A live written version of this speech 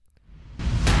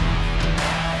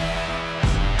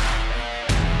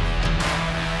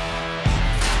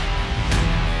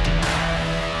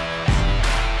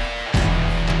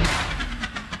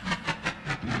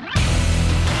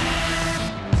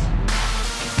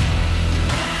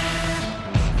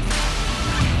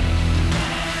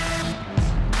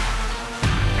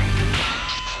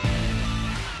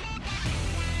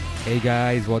Hey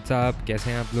guys, what's up? कैसे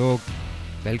हैं आप लोग?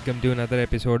 Welcome to another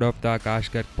episode of the आकाश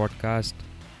कर पॉडकास्ट.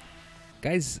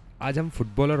 गाइज, आज हम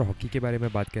फुटबॉल और हॉकी के बारे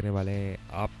में बात करने वाले हैं.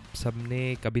 आप सब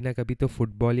ने कभी ना कभी तो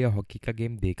फुटबॉल या हॉकी का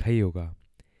गेम देखा ही होगा.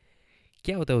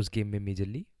 क्या होता है उस गेम में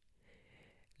मेजरली?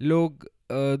 लोग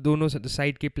दोनों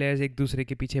साइड के प्लेयर्स एक दूसरे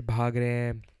के पीछे भाग रहे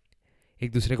हैं,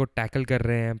 एक दूसरे को टैकल कर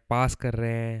रहे हैं, पास कर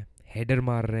रहे हैं, हेडर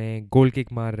मार रहे हैं, गोल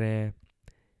किक मार रहे हैं,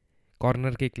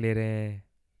 कॉर्नर किक ले रहे हैं,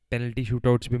 पेनल्टी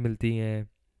शूटआउट्स भी मिलती हैं,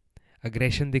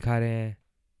 अग्रेशन दिखा रहे हैं,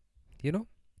 you know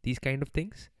these kind of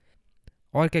things.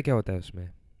 और क्या क्या होता है उसमें?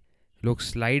 लोग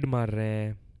स्लाइड मार रहे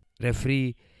हैं,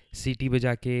 रेफरी सीटी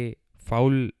बजा के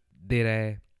फाउल दे रहा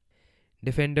है,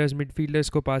 डिफेंडर्स मिडफील्डर्स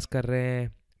को पास कर रहे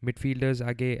हैं, मिडफील्डर्स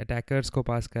आगे अटैकर्स को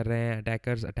पास कर रहे हैं,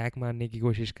 अटैकर्स अटैक मारने की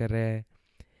कोशिश कर रहे हैं,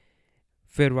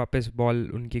 फिर वापस बॉल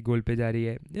उनके गोल पे जा रही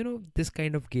है. This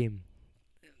kind of game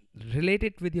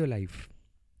related with your life.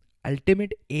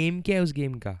 Ultimate aim क्या है उस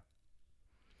गेम का?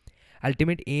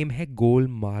 अल्टीमेट एम है गोल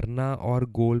मारना और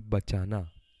गोल बचाना,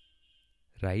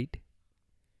 राइट?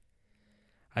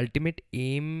 अल्टीमेट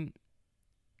एम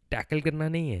टैकल करना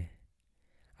नहीं है.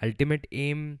 अल्टीमेट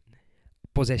एम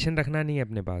पोजेशन रखना नहीं है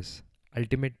अपने पास.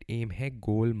 अल्टीमेट एम है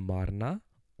गोल मारना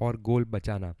और गोल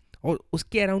बचाना. और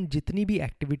उसके अराउंड जितनी भी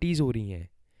एक्टिविटीज़ हो रही हैं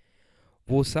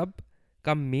वो सब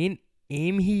का मेन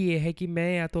एम ही ये है कि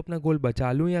मैं या तो अपना गोल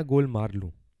बचा लूँ या गोल मार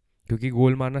लूँ. क्योंकि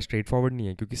गोल मारना स्ट्रेट फॉरवर्ड नहीं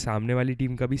है, क्योंकि सामने वाली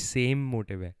टीम का भी सेम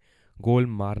मोटिव है, गोल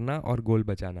मारना और गोल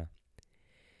बचाना.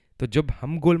 तो जब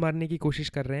हम गोल मारने की कोशिश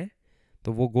कर रहे हैं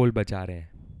तो वो गोल बचा रहे हैं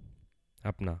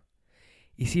अपना.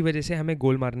 इसी वजह से हमें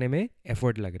गोल मारने में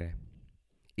एफर्ट लग रहा है,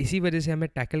 इसी वजह से हमें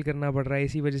टैकल करना पड़ रहा है,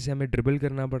 इसी वजह से हमें ड्रिबल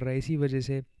करना पड़ रहा है, इसी वजह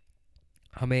से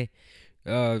हमें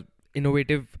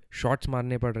इनोवेटिव शॉट्स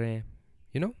मारने पड़ रहे हैं.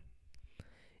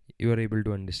 You are able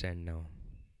to understand now.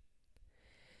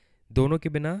 दोनों के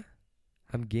बिना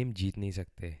हम गेम जीत नहीं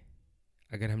सकते.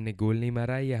 अगर हमने गोल नहीं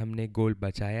मारा या हमने गोल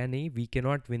बचाया नहीं, we can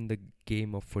not win the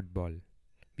game of football,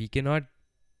 we can not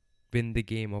win the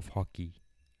game of hockey,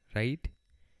 right?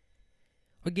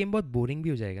 और गेम बहुत बोरिंग भी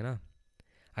हो जाएगा ना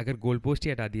अगर गोल पोस्ट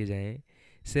ही हटा दिए जाएं.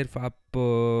 सिर्फ आप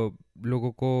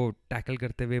लोगों को टैकल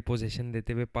करते हुए, पोजीशन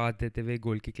देते हुए, पास देते हुए,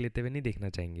 गोल किक लेते हुए नहीं देखना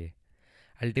चाहेंगे.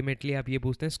 अल्टीमेटली आप ये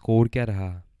पूछते हैं स्कोर क्या रहा,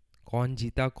 कौन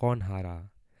जीता कौन हारा.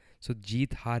 सो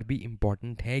जीत हार भी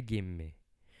इम्पॉर्टेंट है गेम में.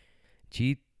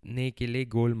 जीतने के लिए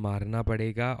गोल मारना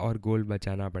पड़ेगा और गोल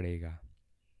बचाना पड़ेगा.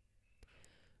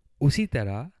 उसी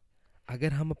तरह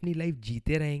अगर हम अपनी लाइफ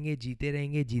जीते रहेंगे जीते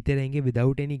रहेंगे जीते रहेंगे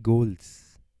without any goals,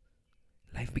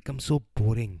 life become so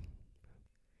boring.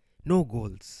 No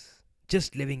goals,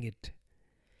 just living it,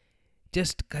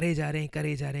 just करे जा रहे हैं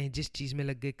करे जा रहे हैं, जिस चीज़ में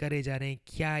लग गए करे जा रहे हैं.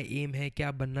 क्या एम है,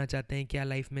 क्या बनना चाहते हैं, क्या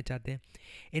लाइफ में चाहते हैं.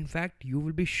 In fact you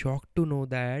will be shocked to know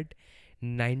that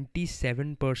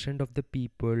 97% of the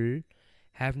people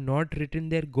have not written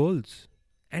their goals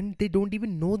and they don't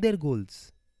even know their goals.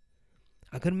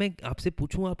 अगर मैं आपसे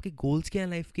पूछूं आपके गोल्स क्या हैं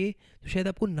लाइफ के, तो शायद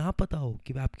आपको ना पता हो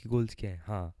कि आपके गोल्स क्या हैं.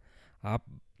 हाँ, आप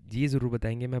ये ज़रूर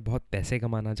बताएंगे मैं बहुत पैसे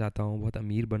कमाना चाहता हूँ, बहुत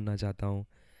अमीर बनना चाहता हूँ.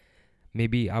 मे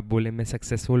बी आप बोले मैं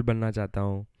सक्सेसफुल बनना चाहता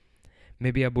हूँ.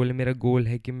 मे बी आप बोले मेरा गोल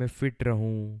है कि मैं फ़िट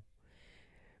रहूँ.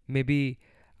 मे बी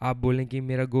आप बोलें कि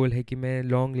मेरा गोल है कि मैं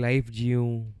लॉन्ग लाइफ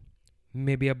जीऊँ.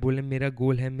 मे बी आप बोलें मेरा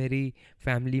गोल है मेरी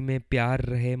फैमिली में प्यार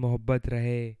रहे, मोहब्बत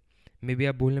रहे. मे बी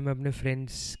आप बोलें मैं अपने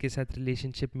फ्रेंड्स के साथ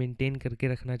रिलेशनशिप मेंटेन करके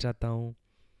रखना चाहता हूँ.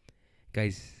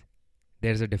 Guys,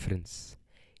 there is a difference.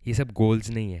 ये सब गोल्स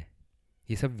नहीं है,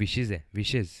 ये सब विशेज़ है,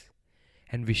 wishes.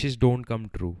 And wishes don't come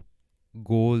true,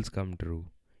 goals come true.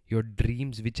 Your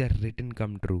dreams which are written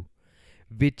come true,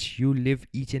 which you live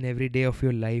each and every day of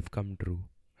your life come true,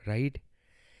 right?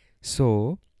 So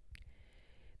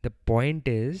the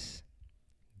point is,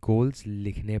 goals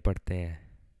लिखने पड़ते हैं,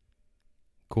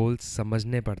 goals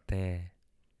समझने पड़ते हैं.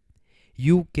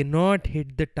 You cannot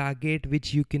hit the target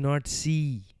which you cannot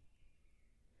see.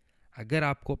 अगर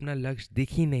आपको अपना लक्ष्य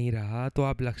दिख ही नहीं रहा तो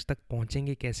आप लक्ष्य तक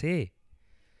पहुंचेंगे कैसे?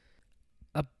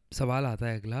 अब सवाल आता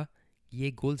है अगला, ये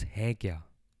गोल्स हैं क्या?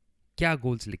 क्या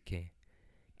गोल्स लिखे हैं?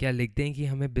 क्या लिखते हैं कि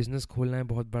हमें बिजनेस खोलना है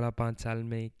बहुत बड़ा 5 साल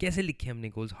में? कैसे लिखे हमने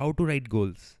goals? How to write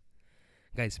goals?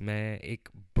 Guys, मैं एक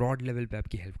ब्रॉड लेवल पे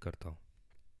आपकी हेल्प करता हूँ.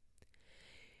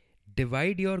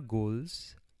 Divide your goals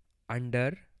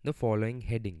under the following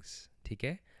headings. ठीक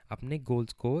है, अपने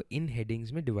गोल्स को इन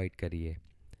हेडिंग्स में डिवाइड करिए.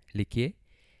 लिखिए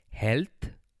हेल्थ,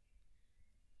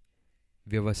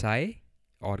 व्यवसाय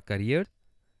और करियर,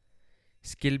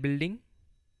 स्किल बिल्डिंग,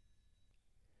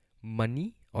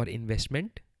 मनी और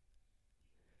investment,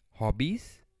 hobbies,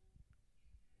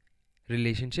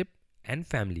 relationship and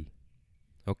family.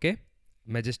 Okay,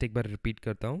 मैं जस्ट एक बार रिपीट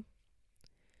करता हूँ.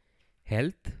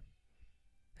 हेल्थ,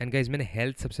 एंड गाइज मैंने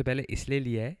हेल्थ सबसे पहले इसलिए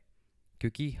लिया है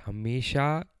क्योंकि हमेशा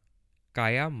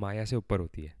काया माया से ऊपर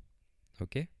होती है.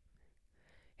 Okay,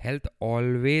 health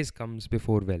always comes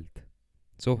before wealth.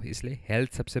 So इसलिए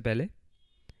हेल्थ सबसे पहले,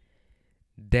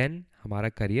 देन हमारा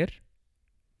career,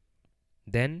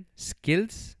 then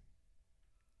skills,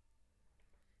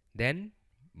 then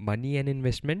money and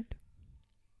investment,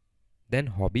 then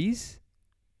hobbies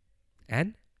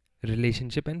and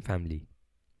relationship and family.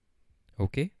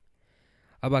 Okay,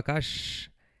 अब आकाश,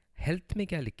 हेल्थ में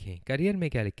क्या लिखें, करियर में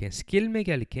क्या लिखें, स्किल में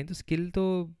क्या लिखें? तो स्किल तो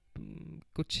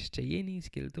कुछ चाहिए नहीं.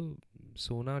 स्किल तो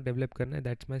सोना डेवलप करना है,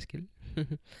 दैट्स माय स्किल.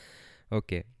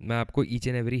 ओके, मैं आपको ईच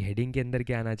एंड एवरी हेडिंग के अंदर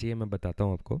क्या आना चाहिए मैं बताता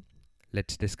हूँ आपको.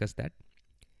 Let's discuss that.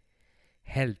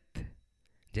 हेल्थ,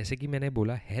 जैसे कि मैंने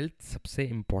बोला, हेल्थ सबसे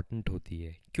इम्पॉर्टेंट होती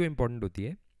है. क्यों इम्पॉर्टेंट होती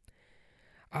है?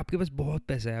 आपके पास बहुत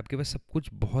पैसा है, आपके पास सब कुछ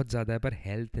बहुत ज़्यादा है, पर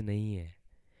हेल्थ नहीं है,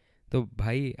 तो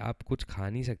भाई आप कुछ खा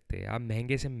नहीं सकते. आप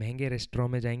महंगे से महंगे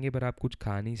रेस्टोरेंट में जाएंगे पर आप कुछ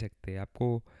खा नहीं सकते.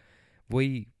 आपको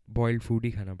वही बॉइल्ड फूड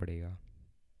ही खाना पड़ेगा,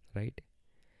 राइट?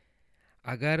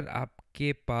 अगर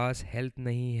आपके पास हेल्थ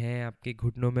नहीं है, आपके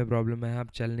घुटनों में प्रॉब्लम है,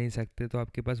 आप चल नहीं सकते, तो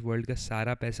आपके पास वर्ल्ड का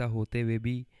सारा पैसा होते हुए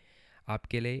भी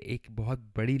आपके लिए एक बहुत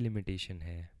बड़ी लिमिटेशन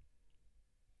है,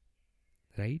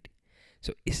 राइट?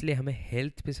 सो इसलिए हमें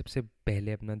हेल्थ पे सबसे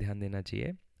पहले अपना ध्यान देना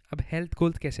चाहिए. अब हेल्थ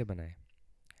गोल कैसे बनाएं?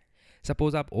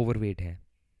 सपोज आप ओवरवेट हैं,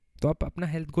 तो आप अपना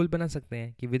हेल्थ गोल बना सकते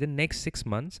हैं कि with in next 6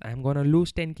 months I am gonna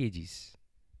lose 10 kgs.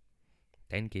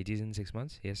 10 kgs इन 6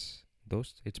 months, यस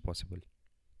दोस्त, इट्स पॉसिबल.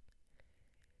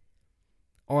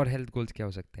 और हेल्थ गोल्स क्या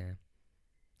हो सकते हैं?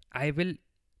 I will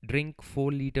drink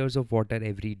 4 liters of water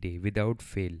every day without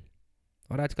fail.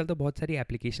 और आजकल तो बहुत सारी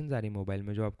एप्लीकेशंस आ रही मोबाइल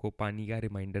में जो आपको पानी का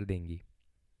रिमाइंडर देंगी.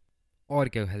 और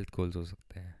क्या हेल्थ गोल्स हो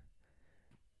सकते हैं?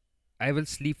 I will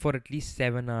sleep for at least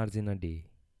 7 hours in a day.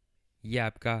 ये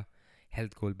आपका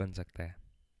हेल्थ गोल बन सकता है.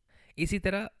 इसी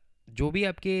तरह जो भी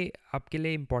आपके आपके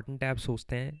लिए इम्पोर्टेंट है, आप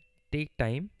सोचते हैं, टेक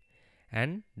टाइम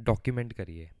एंड डॉक्यूमेंट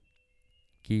करिए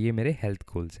कि ये मेरे हेल्थ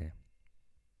गोल्स हैं.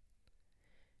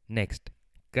 नेक्स्ट,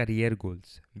 करियर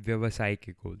गोल्स, व्यवसाय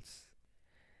के गोल्स.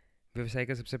 व्यवसाय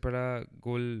का सबसे बड़ा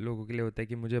गोल लोगों के लिए होता है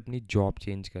कि मुझे अपनी जॉब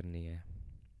चेंज करनी है.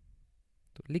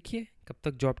 तो लिखिए कब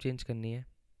तक जॉब चेंज करनी है.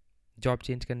 जॉब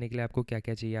चेंज करने के लिए आपको क्या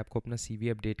क्या चाहिए? आपको अपना सीवी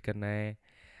अपडेट करना है,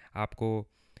 आपको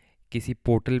किसी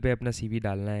पोर्टल पे अपना सीवी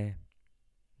डालना है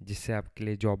जिससे आपके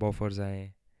लिए जॉब ऑफर्स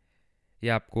आएँ,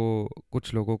 या आपको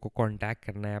कुछ लोगों को कांटेक्ट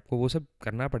करना है. आपको वो सब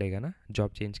करना पड़ेगा ना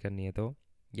जॉब चेंज करनी है तो.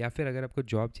 या फिर अगर आपको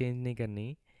जॉब चेंज नहीं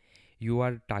करनी, you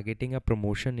are targeting a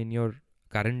promotion in your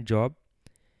current job,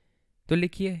 तो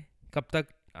लिखिए कब तक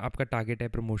आपका टारगेट है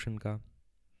प्रमोशन का.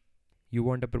 You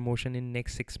want a promotion in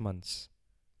next 6 months.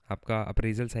 आपका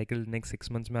अप्रेजल साइकिल नेक्स्ट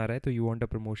 6 months में आ रहा है, तो you want a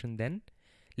promotion then.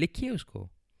 लिखिए उसको,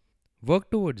 वर्क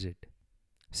टूवर्ड्स इट.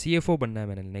 CFO बनना है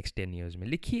मैंने नेक्स्ट 10 years में,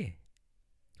 लिखिए.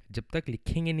 जब तक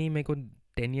लिखेंगे नहीं मेरे को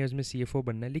 10 years में CFO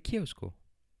बनना है, लिखिए उसको.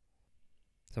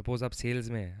 सपोज आप सेल्स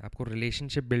में हैं, आपको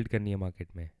रिलेशनशिप बिल्ड करनी है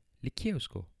मार्केट में, लिखिए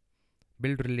उसको.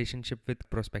 Build relationship with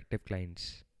prospective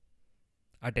clients,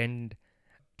 attend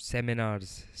seminars,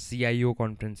 CIO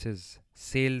conferences,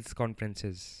 sales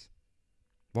conferences.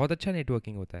 बहुत अच्छा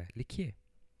नेटवर्किंग होता है, लिखिए.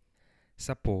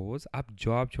 सपोज आप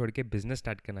जॉब छोड़ के बिजनेस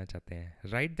स्टार्ट करना चाहते हैं,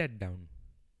 right that down.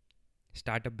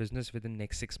 Start a business with in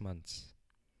next 6 months.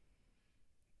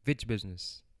 Which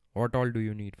business, what all do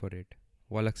you need for it,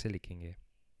 वो अलग से लिखेंगे,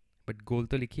 बट गोल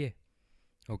तो लिखिए.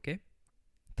 Okay.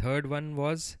 Third one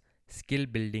was skill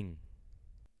building.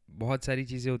 बहुत सारी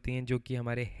चीज़ें होती हैं जो कि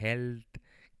हमारे हेल्थ,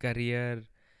 करियर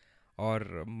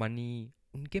और मनी,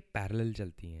 उनके पैरेलल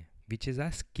चलती हैं, विच इज़ आ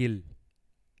स्किल.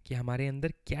 कि हमारे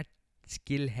अंदर क्या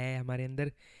स्किल है, हमारे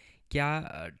अंदर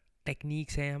क्या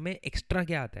टेक्निक्स हैं, हमें एक्स्ट्रा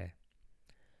क्या आता है.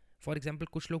 फॉर एग्जांपल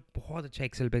कुछ लोग बहुत अच्छा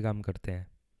एक्सेल पे काम करते हैं,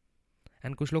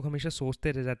 एंड कुछ लोग हमेशा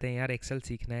सोचते रह जाते हैं यार एक्सेल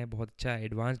सीखना है, बहुत अच्छा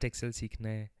एडवांस्ड एक्सेल सीखना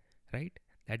है, right?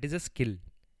 That is a skill.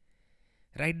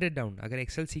 Right that down. अगर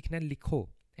एक्सेल सीखना है, लिखो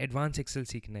एडवांस एक्सेल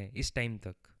सीखना है इस टाइम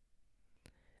तक.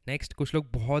 नेक्स्ट, कुछ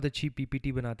लोग बहुत अच्छी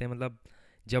पीपीटी बनाते हैं, मतलब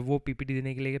जब वो पीपीटी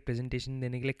देने के लिए, प्रेजेंटेशन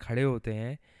देने के लिए खड़े होते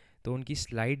हैं, तो उनकी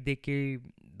स्लाइड देख के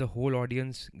the whole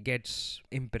audience gets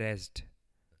impressed.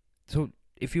 So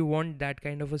if you want that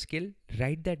kind of a skill,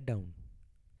 right that down.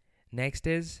 Next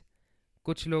is,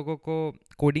 कुछ लोगों को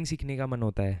कोडिंग सीखने का मन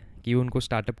होता है कि उनको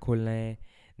स्टार्टअप खोलना है,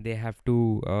 दे हैव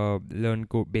टू लर्न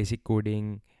को बेसिक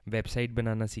कोडिंग, वेबसाइट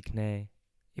बनाना सीखना है.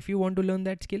 If you want to learn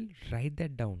that skill, right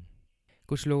that down.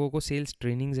 कुछ लोगों को सेल्स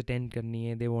ट्रेनिंग्स अटेंड करनी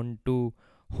है, दे वांट टू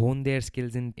होन their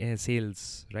skills in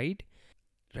sales, right?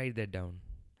 Right that down.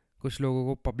 कुछ लोगों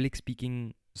को पब्लिक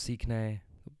स्पीकिंग सीखना है,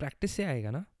 प्रैक्टिस से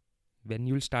आएगा ना, when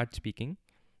you will start speaking.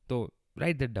 तो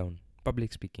right that down,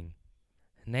 public speaking.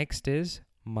 Next is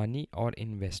money और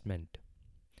इन्वेस्टमेंट.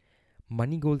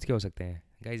 मनी गोल्स क्या हो सकते हैं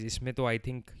गाइज? इसमें तो I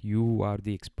think you are the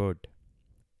expert,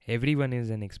 every one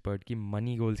is an expert कि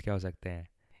मनी गोल्स क्या हो सकते हैं।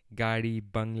 गाड़ी,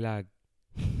 बंगला,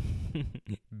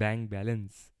 bank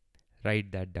balance.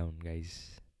 Right that down guys.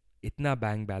 इतना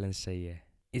बैंक बैलेंस चाहिए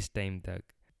इस टाइम तक।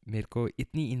 मेरे को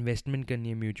इतनी इन्वेस्टमेंट करनी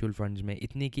है म्यूचुअल फंड्स में,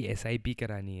 इतनी की एसआईपी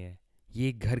करानी है,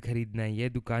 ये घर खरीदना है, ये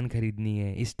दुकान खरीदनी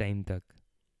है इस टाइम तक,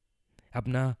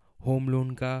 अपना होम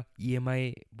लोन का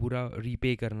ईएमआई पूरा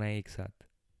रीपे करना है एक साथ।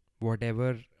 वॉट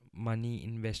एवर मनी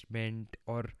इन्वेस्टमेंट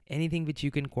और anything which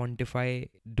you can quantify,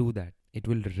 do that, it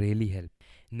will really help.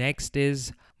 Next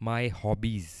is my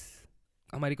hobbies.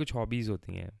 हमारी कुछ हॉबीज़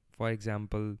होती हैं। फॉर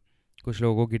एग्ज़ाम्पल, कुछ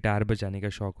लोगों को गिटार बजाने का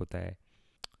शौक़ होता है,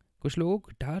 कुछ लोगों को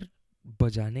गिटार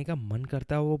बजाने का मन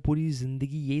करता है, वो पूरी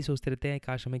ज़िंदगी यही सोचते रहते हैं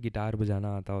काश हमें गिटार बजाना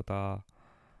आता होता,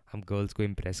 हम गर्ल्स को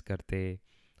इम्प्रेस करते,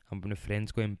 हम अपने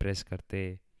फ्रेंड्स को इम्प्रेस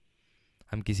करते,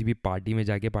 हम किसी भी पार्टी में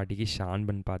जाके पार्टी की शान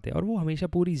बन पाते, और वो हमेशा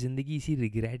पूरी ज़िंदगी इसी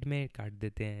रिग्रेट में काट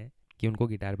देते हैं कि उनको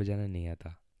गिटार बजाना नहीं आता।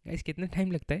 गाइस, कितना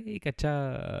टाइम लगता है एक अच्छा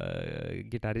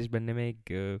गिटारिस्ट बनने में,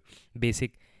 एक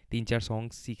बेसिक 3-4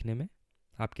 सॉन्ग्स सीखने में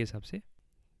आपके हिसाब से?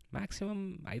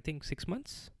 Maximum I think 6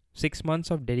 months, 6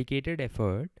 months of dedicated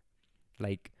effort,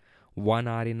 like 1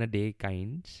 hour in a day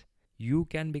kinds, you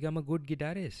can become a good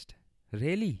guitarist.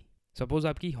 Really? Suppose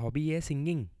आपकी हॉबी है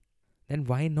singing, then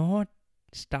why not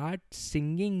start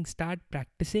singing, start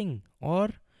practicing,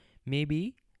 और maybe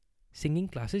singing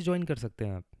classes join कर सकते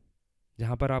हैं आप,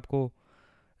 जहाँ पर आपको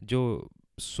जो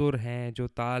सुर हैं, जो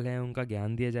ताल हैं, उनका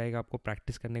ज्ञान दिया जाएगा, आपको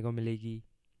प्रैक्टिस करने को मिलेगी।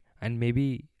 एंड मे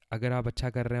बी अगर आप अच्छा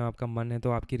कर रहे हो, आपका मन है,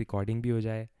 तो आपकी रिकॉर्डिंग भी हो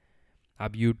जाए,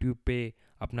 आप यूट्यूब पे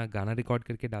अपना गाना रिकॉर्ड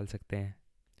करके डाल सकते हैं।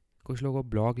 कुछ लोगों को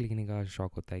ब्लॉग लिखने का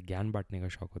शौक़ होता है, ज्ञान बांटने का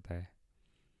शौक़ होता है।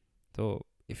 तो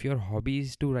if your hobby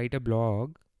is to right a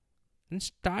blog, then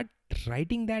start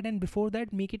writing that, and before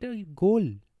that make it a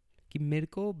गोल कि मेरे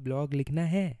को ब्लॉग लिखना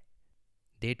है।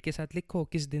 डेट के साथ लिखो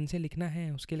किस दिन से लिखना है,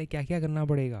 उसके लिए क्या क्या करना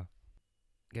पड़ेगा।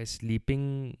 गैस,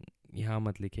 स्लीपिंग यहाँ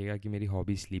मत लिखिएगा कि मेरी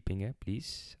हॉबी स्लीपिंग है, प्लीज़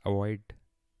अवॉइड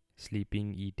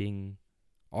स्लीपिंग, ईटिंग।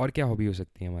 और क्या हॉबी हो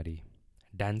सकती है हमारी?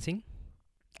 डांसिंग।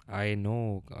 आई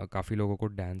नो काफ़ी लोगों को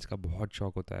डांस का बहुत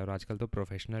शौक़ होता है, और आजकल तो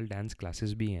प्रोफेशनल डांस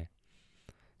क्लासेस भी हैं।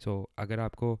 सो अगर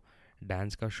आपको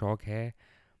डांस का शौक़ है,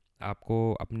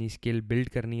 आपको अपनी स्किल बिल्ड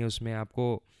करनी है उसमें,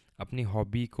 आपको अपनी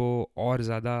हॉबी को और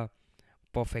ज़्यादा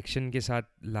परफेक्शन के साथ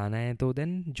लाना है, तो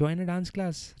then join a dance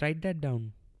class, right that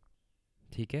down.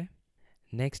 ठीक है।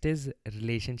 Next is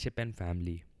relationship and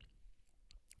family.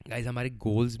 Guys, हमारे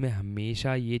गोल्स में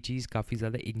हमेशा ये चीज़ काफ़ी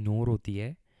ज़्यादा इग्नोर होती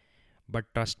है, but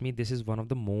trust me, this is one of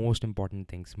the most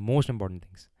important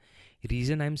things.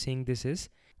 Reason I am saying this is,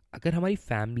 अगर हमारी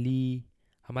फैमिली,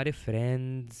 हमारे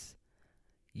फ्रेंड्स,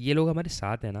 ये लोग हमारे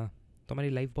साथ हैं ना, तो हमारी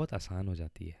लाइफ बहुत आसान हो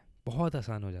जाती है, बहुत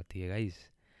आसान हो जाती है गाइज।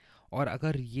 और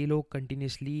अगर ये लोग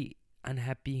कंटिन्यूसली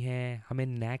अनहैप्पी हैं, हमें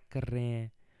नैग कर रहे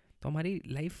हैं, तो हमारी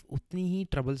लाइफ उतनी ही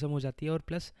ट्रबलसम हो जाती है, और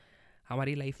प्लस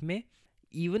हमारी लाइफ में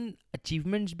इवन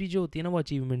अचीवमेंट्स भी जो होती है ना, वो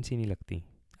अचीवमेंट्स ही नहीं लगती।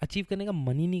 अचीव करने का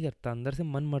मन ही नहीं करता, अंदर से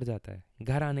मन मर जाता है,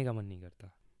 घर आने का मन नहीं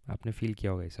करता। आपने फील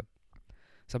किया होगा ये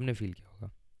सब ने फील किया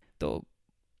होगा। तो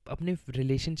अपने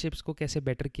रिलेशनशिप्स को कैसे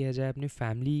बेटर किया जाए, अपनी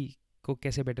फैमिली को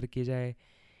कैसे बेटर किया जाए,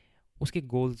 उसके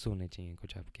गोल्स होने चाहिए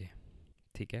कुछ आपके।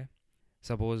 ठीक है।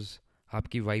 सपोज़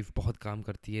आपकी वाइफ बहुत काम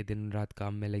करती है, दिन रात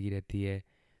काम में लगी रहती है,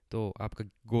 तो आपका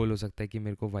गोल हो सकता है कि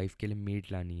मेरे को वाइफ के लिए मेड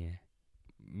लानी है,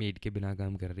 मेड के बिना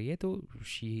काम कर रही है, तो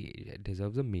she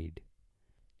deserves a made.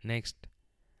 Next,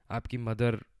 आपकी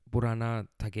मदर पुराना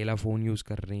थकेला फ़ोन यूज़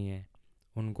कर रही हैं,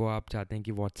 उनको आप चाहते हैं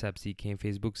कि व्हाट्सएप सीखें,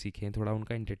 फेसबुक सीखें, थोड़ा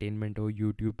उनका एंटरटेनमेंट हो,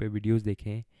 यूट्यूब पे वीडियोस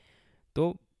देखें,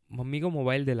 तो मम्मी को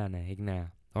मोबाइल दिलाना है एक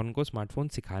नया, और उनको स्मार्टफोन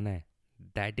सिखाना है।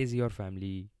 That is your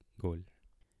family goal.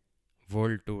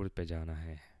 World tour पे जाना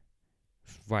है,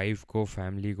 वाइफ को,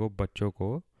 फैमिली को, बच्चों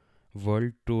को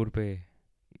वर्ल्ड टूर पे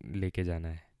लेके जाना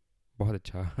है। बहुत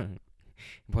अच्छा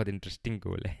बहुत इंटरेस्टिंग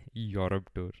गोल है, Europe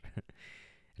tour.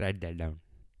 Right that down.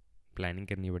 Planning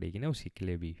करनी पड़ेगी ना उसी के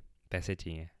लिए भी, पैसे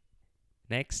चाहिए।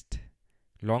 नेक्स्ट,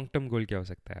 लॉन्ग टर्म गोल क्या हो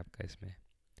सकता है आपका इसमें?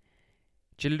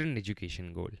 चिल्ड्रन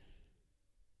एजुकेशन गोल।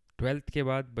 12th के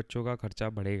बाद बच्चों का खर्चा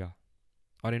बढ़ेगा,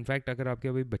 और इनफैक्ट अगर आपके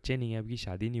अभी बच्चे नहीं हैं, आपकी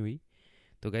शादी नहीं हुई,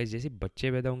 तो गाइस जैसे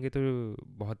बच्चे पैदा होंगे तो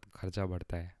बहुत खर्चा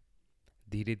बढ़ता है।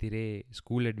 धीरे धीरे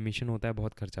स्कूल एडमिशन होता है,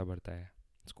 बहुत खर्चा बढ़ता है।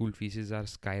 School faeces are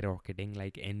sky rocketing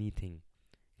like anything.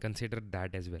 Consider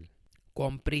that as well.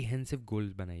 Comprehensive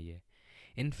goals बनाइए।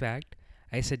 In fact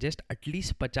I suggest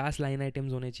at least 50 line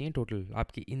items होने चाहिए टोटल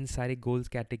आपकी इन सारे गोल्स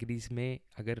कैटेगरीज में।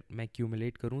 अगर मैं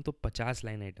क्यूमुलेट करूँ तो 50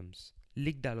 लाइन आइटम्स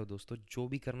लिख डालो दोस्तों, जो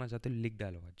भी करना चाहते हो लिख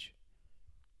डालो आज।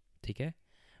 ठीक है,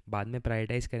 बाद में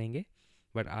प्रायोरिटाइज करेंगे,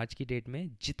 बट आज की डेट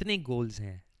में जितने गोल्स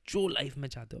हैं, जो लाइफ में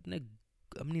चाहते हो, अपने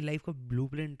अपनी लाइफ का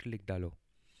ब्लूप्रिंट लिख डालो,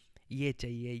 ये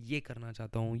चाहिए, ये करना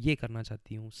चाहता हूँ, ये करना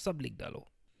चाहती हूँ, सब लिख डालो।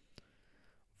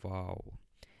 वाओ,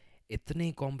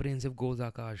 इतने कॉम्प्रिहेंसिव गोल्स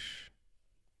आकाश,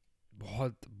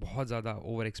 बहुत बहुत ज़्यादा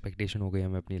ओवर एक्सपेक्टेशन हो गई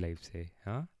हमें अपनी लाइफ से।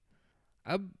 हाँ,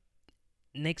 अब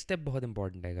नेक्स्ट स्टेप बहुत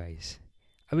इंपॉर्टेंट है गाइस।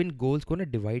 अब इन गोल्स को ना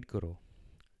डिवाइड करो,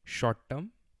 short term,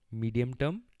 medium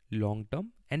term, long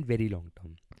term and very long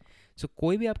term. सो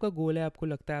कोई भी आपका गोल है, आपको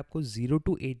लगता है आपको 0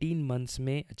 to 18 मंथ्स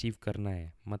में अचीव करना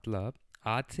है, मतलब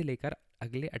आज से लेकर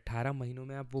अगले 18 महीनों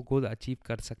में आप वो गोल अचीव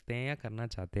कर सकते हैं या करना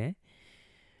चाहते हैं,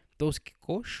 तो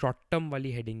उसको शॉर्ट टर्म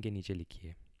वाली हेडिंग के नीचे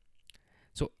लिखिए।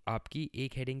 सो आपकी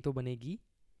एक हेडिंग तो बनेगी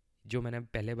जो मैंने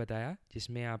पहले बताया,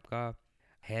 जिसमें आपका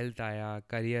हेल्थ आया,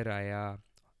 करियर आया,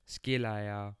 स्किल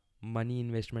आया, मनी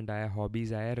इन्वेस्टमेंट आया,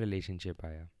 हॉबीज़ आया, रिलेशनशिप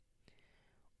आया।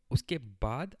 उसके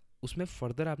बाद उसमें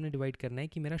फर्दर आपने डिवाइड करना है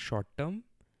कि मेरा शॉर्ट टर्म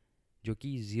जो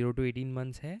कि 0 to 18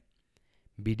 मंथ्स है,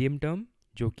 मीडियम टर्म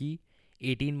जो कि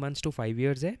 18 months to 5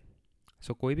 years है।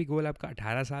 सो कोई भी गोल आपका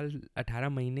 18 साल 18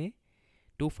 महीने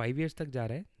टू 5 years तक जा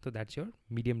रहा है, तो that's your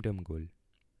medium term goal.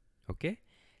 Okay,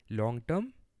 long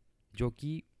term जो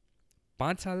कि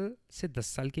 5 साल से 10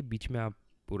 साल के बीच में आप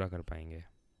पूरा कर पाएंगे।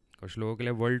 कुछ लोगों के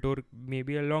लिए वर्ल्ड टूर में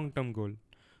be a long term goal,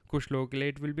 कुछ लोगों के लिए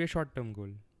it will be a short term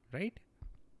goal, right?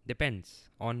 Depends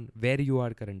on where you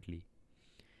are currently.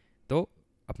 तो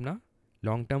अपना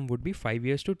long term would be 5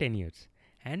 years to 10 years,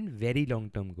 and very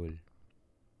long term goal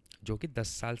जो कि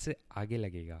 10 साल से आगे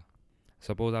लगेगा।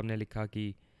 सपोज आपने लिखा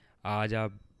कि आज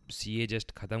आप सीए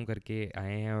जस्ट ख़त्म करके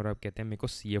आए हैं और आप कहते हैं मेरे को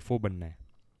सीएफओ बनना है,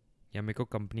 या मेरे को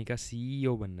कंपनी का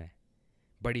सीईओ बनना है,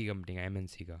 बड़ी कंपनी का,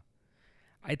 एमएनसी का।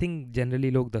 आई थिंक जनरली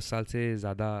लोग 10 साल से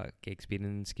ज़्यादा के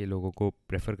एक्सपीरियंस के लोगों को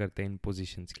प्रेफर करते हैं इन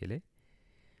पोजीशंस के लिए।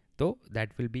 तो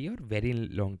that will be your very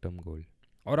long term गोल।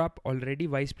 और आप ऑलरेडी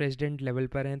वाइस प्रेसिडेंट लेवल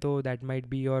पर हैं, तो that might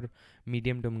be your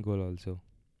medium term goal also.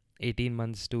 18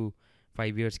 months to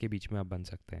 5 years के बीच में आप बन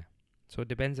सकते हैं। So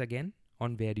depends again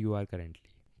on where you are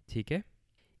currently. ठीक है,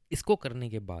 इसको करने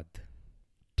के बाद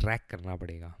ट्रैक करना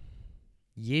पड़ेगा।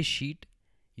 ये sheet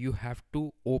you have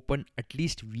to open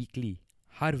at least weekly.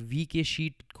 Her week ये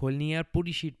शीट खोलनी है और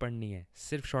पूरी शीट पढ़नी है,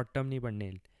 सिर्फ शॉर्ट टर्म नहीं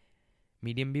पढ़ने,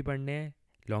 मीडियम भी पढ़ने हैं,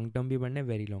 लॉन्ग टर्म भी पढ़ने हैं,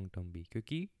 वेरी लॉन्ग टर्म भी।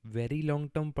 क्योंकि वेरी लॉन्ग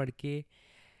टर्म पढ़ के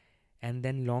एंड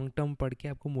देन लॉन्ग टर्म पढ़ के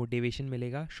आपको मोटिवेशन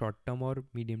मिलेगा शॉर्ट टर्म और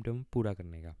मीडियम टर्म पूरा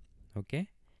करने का। ओके,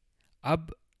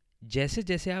 अब जैसे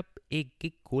जैसे आप एक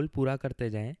एक गोल पूरा करते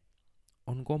जाएं,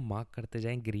 उनको मार्क करते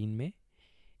जाएं ग्रीन में,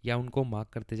 या उनको मार्क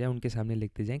करते जाएं, उनके सामने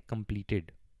लिखते जाएं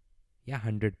कंप्लीटेड या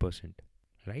 100%,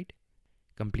 राइट?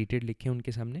 कंप्लीटेड लिखें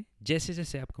उनके सामने जैसे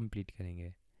जैसे आप कंप्लीट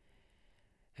करेंगे।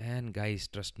 And guys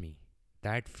trust me,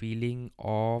 that feeling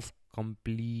of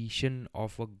completion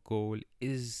of a goal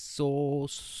is so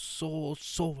so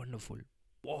so wonderful।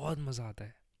 बहुत मज़ा आता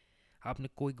है। आपने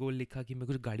कोई गोल लिखा कि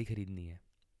मेरे को गाड़ी खरीदनी है,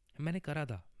 मैंने करा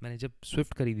था, मैंने जब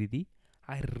स्विफ्ट खरीदी थी,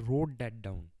 आई रोट दैट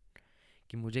डाउन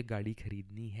कि मुझे गाड़ी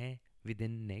खरीदनी है with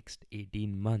in next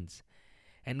 18 months।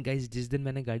 And guys जिस दिन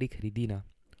मैंने गाड़ी खरीदी ना,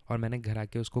 और मैंने घर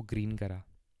आके उसको ग्रीन करा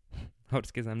और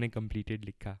उसके सामने कंप्लीटेड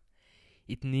लिखा,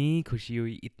 इतनी खुशी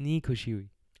हुई, इतनी खुशी हुई।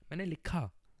 मैंने लिखा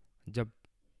जब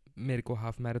मेरे को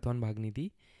हाफ मैराथन भागनी थी,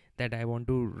 that I want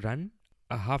to run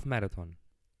a half marathon.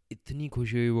 इतनी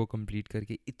खुशी हुई वो कंप्लीट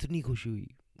करके, इतनी खुशी हुई,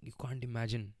 यू कांट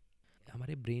इमेजिन।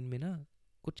 हमारे ब्रेन में ना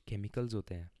कुछ केमिकल्स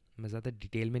होते हैं, मैं ज़्यादा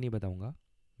डिटेल में नहीं बताऊंगा,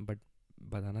 बट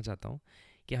बताना चाहता हूँ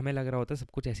कि हमें लग रहा होता है सब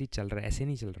कुछ ऐसे ही चल रहा है, ऐसे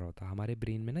नहीं चल रहा होता। हमारे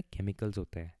ब्रेन में ना केमिकल्स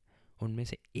होते हैं, उनमें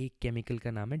से एक केमिकल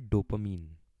का नाम है डोपामीन।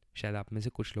 शायद आप में से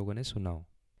कुछ लोगों ने सुना हो।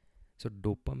 सो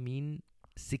डोपामीन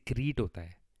सिक्रीट होता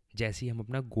है जैसे ही हम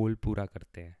अपना गोल पूरा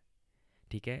करते हैं,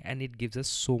 ठीक है? And it gives us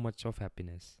so much of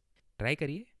happiness. Try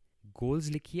करिए, गोल्स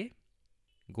लिखिए,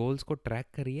 गोल्स को ट्रैक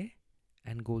करिए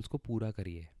एंड गोल्स को पूरा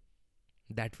करिए।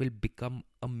 That will become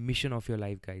a mission of your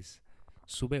life guys.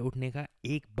 सुबह उठने का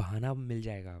एक बहाना मिल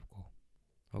जाएगा आपको।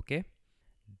 Okay,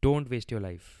 don't waste your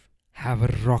life, have a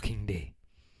rocking day,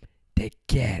 take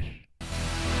care.